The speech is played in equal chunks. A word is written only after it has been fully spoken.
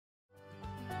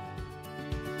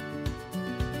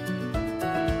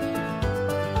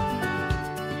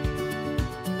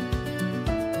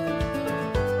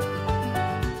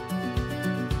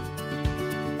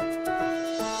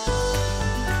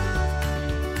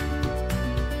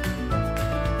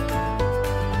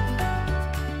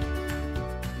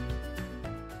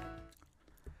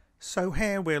So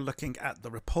here we're looking at the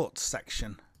reports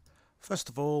section. First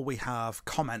of all, we have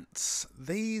comments.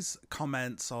 These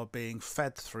comments are being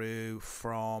fed through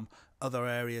from other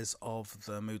areas of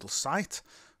the Moodle site,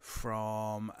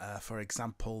 from, for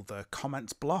example, the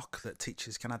comments block that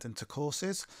teachers can add into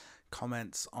courses,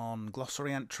 comments on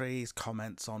glossary entries,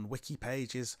 comments on wiki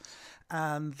pages,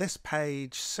 and this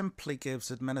page simply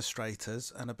gives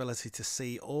administrators an ability to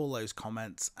see all those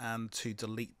comments and to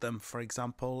delete them, for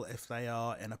example, if they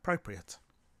are inappropriate.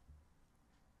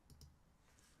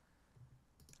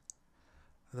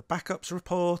 The backups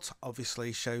report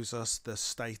obviously shows us the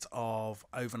state of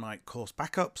overnight course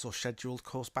backups or scheduled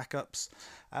course backups.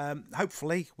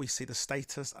 Hopefully we see the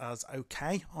status as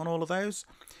okay on all of those.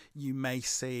 You may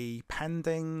see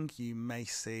pending, you may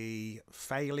see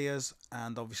failures,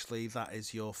 and obviously that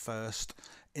is your first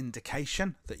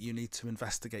indication that you need to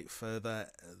investigate further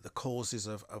the causes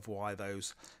of why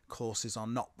those courses are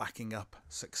not backing up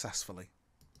successfully.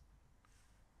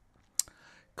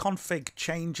 Config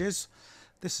changes.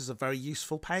 This is a very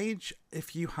useful page.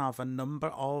 If you have a number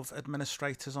of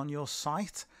administrators on your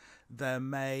site, there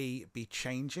may be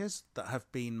changes that have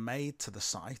been made to the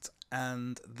site,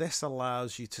 and this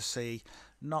allows you to see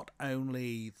not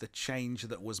only the change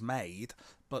that was made,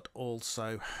 but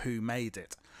also who made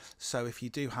it. So if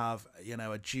you do have,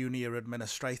 a junior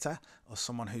administrator or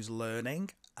someone who's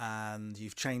learning and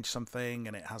you've changed something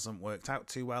and it hasn't worked out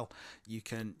too well, you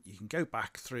can go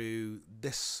back through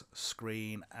this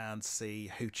screen and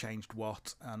see who changed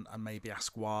what, and maybe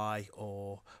ask why,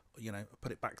 or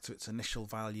put it back to its initial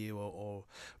value, or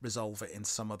resolve it in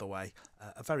some other way.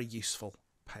 A very useful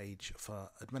page for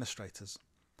administrators.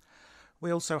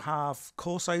 We also have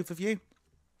course overview,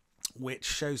 which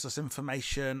shows us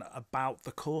information about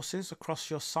the courses across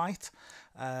your site.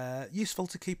 Useful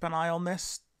to keep an eye on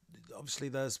this. Obviously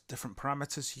there's different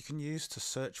parameters you can use to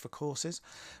search for courses,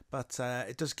 but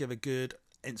it does give a good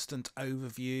instant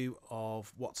overview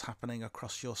of what's happening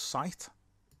across your site.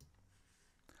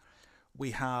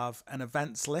 We have an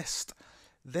events list.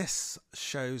 This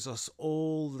shows us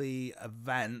all the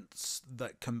events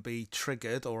that can be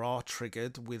triggered or are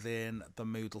triggered within the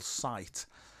Moodle site,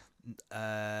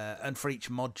 and for each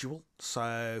module.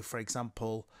 So for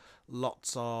example,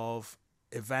 lots of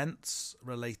events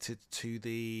related to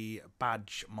the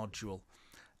badge module,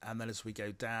 and then as we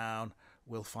go down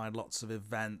we'll find lots of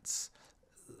events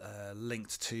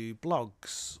linked to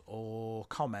blogs or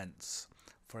comments,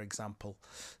 for example.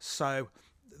 So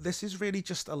this is really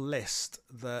just a list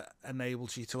that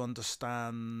enables you to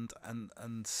understand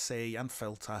and see and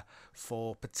filter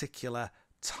for particular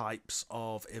types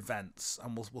of events,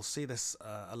 and we'll see this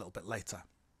a little bit later.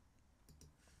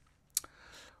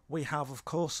 We have, of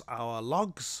course, our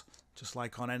logs. Just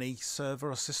like on any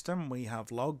server or system, we have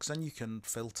logs, and you can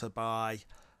filter by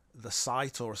the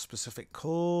site or a specific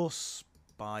course,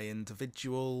 by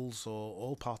individuals or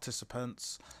all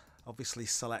participants. Obviously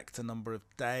select a number of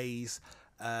days,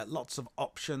 lots of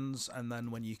options, and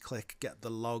then when you click get the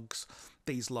logs,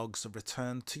 these logs are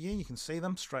returned to you. You can see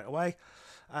them straight away,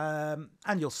 and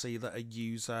you'll see that a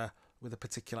user with a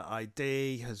particular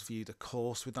ID has viewed a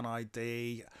course with an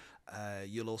ID.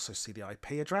 You'll also see the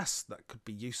IP address. That could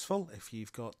be useful if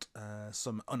you've got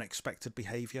some unexpected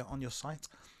behavior on your site.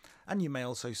 And you may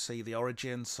also see the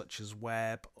origin, such as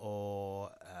web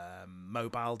or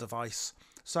mobile device.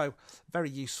 So very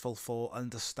useful for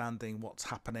understanding what's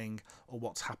happening or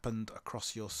what's happened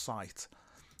across your site.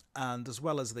 And as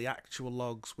well as the actual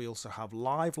logs, we also have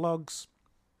live logs.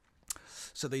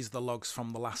 So these are the logs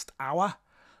from the last hour,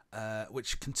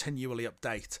 which continually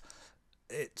update.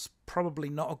 It's probably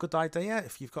not a good idea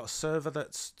if you've got a server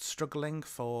that's struggling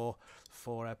for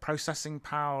processing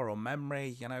power or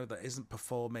memory, that isn't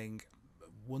performing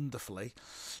wonderfully.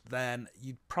 Then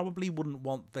you probably wouldn't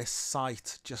want this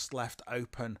site just left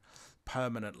open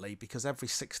permanently, because every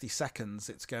 60 seconds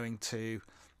it's going to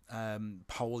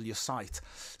poll your site.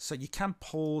 So you can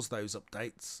pause those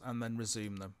updates and then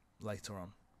resume them later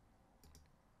on.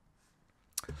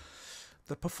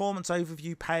 The performance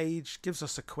overview page gives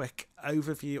us a quick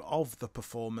overview of the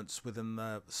performance within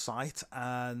the site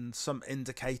and some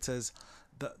indicators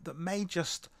that may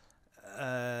just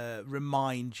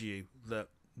remind you that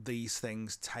these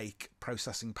things take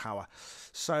processing power.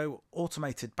 So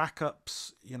automated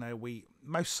backups,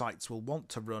 most sites will want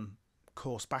to run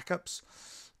course backups.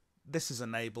 This is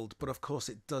enabled, but of course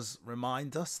it does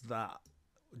remind us that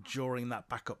during that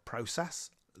backup process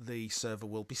the server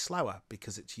will be slower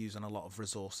because it's using a lot of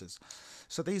resources.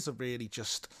 So these are really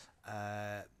just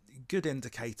good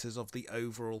indicators of the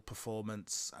overall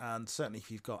performance, and certainly if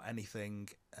you've got anything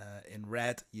in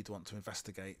red, you'd want to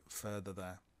investigate further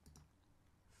there.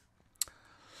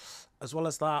 As well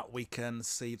as that, we can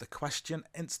see the question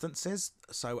instances.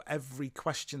 So every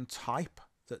question type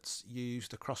that's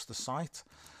used across the site.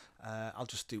 I'll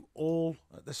just do all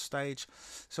at this stage.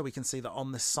 So we can see that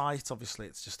on this site, obviously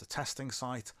it's just a testing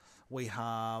site, we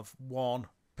have one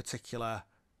particular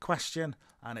question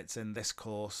and it's in this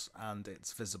course and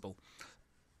it's visible.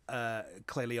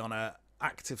 Clearly on an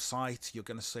active site, you're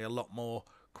going to see a lot more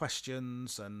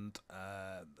questions and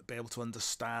be able to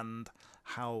understand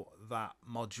how that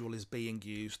module is being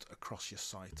used across your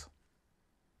site.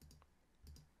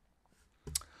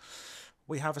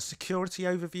 We have a security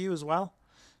overview as well.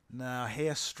 Now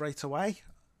here straight away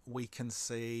we can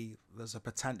see there's a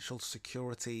potential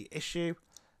security issue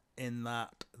in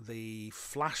that the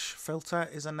Flash filter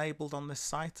is enabled on this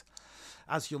site.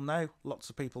 As you'll know, lots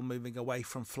of people moving away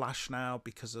from Flash now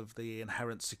because of the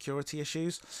inherent security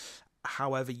issues.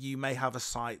 However, you may have a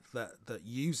site that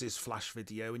uses Flash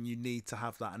video and you need to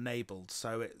have that enabled.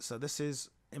 So this is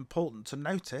important to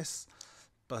notice.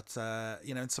 But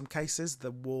you know, in some cases,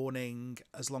 the warning,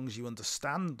 as long as you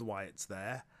understand why it's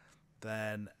there,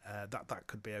 then that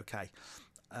could be okay.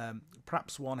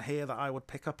 Perhaps one here that I would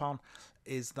pick up on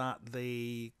is that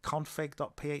the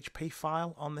config.php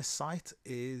file on this site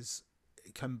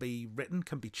can be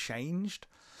changed,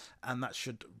 and that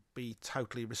should be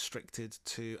totally restricted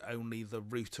to only the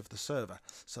root of the server.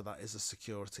 So that is a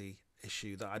security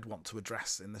issue that I'd want to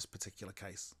address in this particular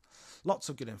case. Lots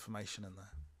of good information in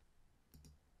there.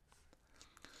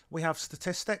 We have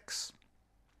statistics.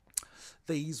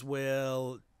 These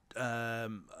will,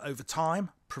 over time,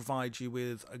 provide you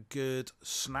with a good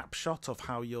snapshot of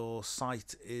how your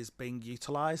site is being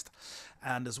utilized,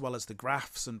 and as well as the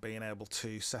graphs and being able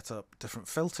to set up different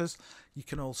filters. You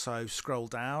can also scroll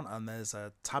down and there's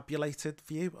a tabulated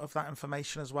view of that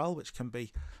information as well, which can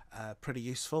be pretty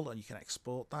useful, and you can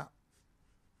export that.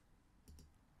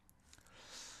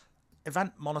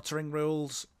 Event monitoring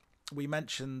rules. We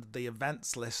mentioned the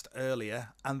events list earlier,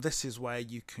 and this is where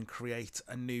you can create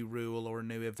a new rule or a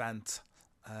new event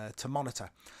to monitor.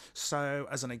 So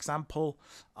as an example,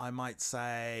 I might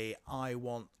say I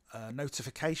want a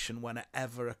notification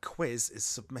whenever a quiz is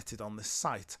submitted on this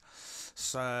site.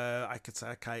 So I could say,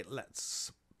 okay,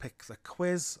 let's pick the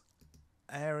quiz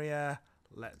area.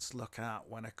 Let's look at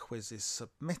when a quiz is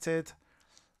submitted.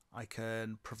 I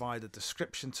can provide a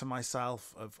description to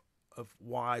myself of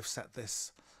why I've set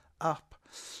this up,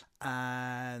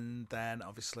 and then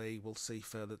obviously we'll see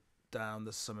further down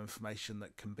there's some information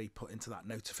that can be put into that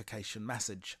notification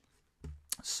message.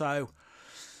 So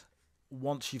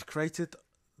once you've created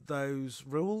those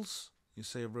rules, you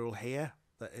see a rule here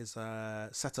that is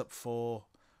set up for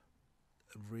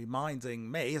reminding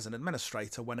me as an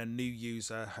administrator when a new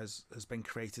user has been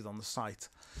created on the site.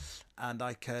 And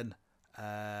I can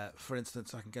for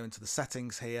instance, I can go into the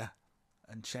settings here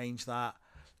and change that.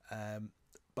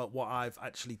 But what I've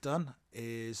actually done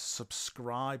is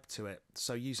subscribe to it.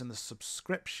 So using the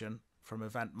subscription from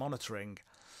event monitoring,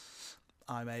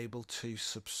 I'm able to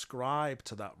subscribe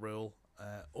to that rule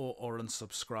or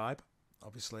unsubscribe.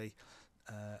 Obviously,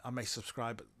 I may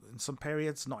subscribe in some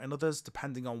periods, not in others,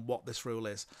 depending on what this rule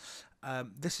is.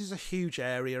 This is a huge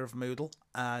area of Moodle,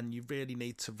 and you really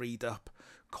need to read up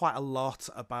quite a lot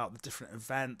about the different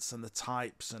events and the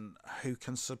types and who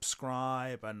can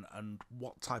subscribe and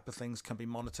what type of things can be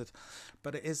monitored.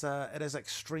 But it is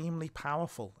extremely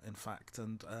powerful, in fact,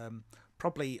 and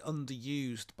probably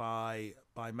underused by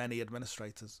many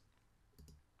administrators.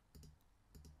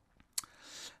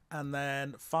 And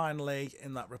then finally,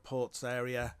 in that reports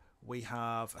area, we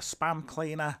have a spam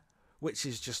cleaner, which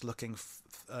is just looking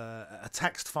a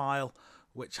text file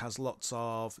which has lots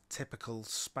of typical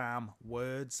spam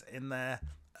words in there.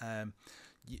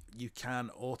 You can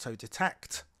auto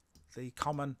detect the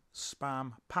common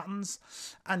spam patterns,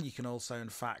 and you can also in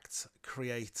fact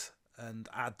create and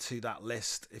add to that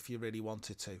list if you really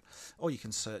wanted to, or you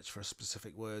can search for a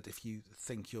specific word if you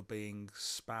think you're being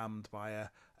spammed by a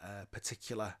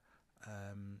particular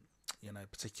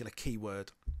particular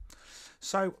keyword.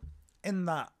 So in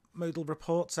that Moodle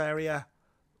reports area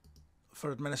for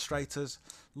administrators,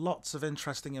 lots of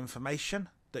interesting information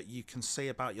that you can see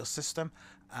about your system,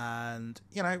 and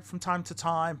from time to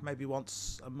time, maybe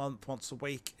once a month, once a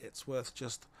week, it's worth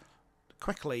just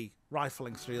quickly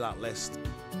rifling through that list.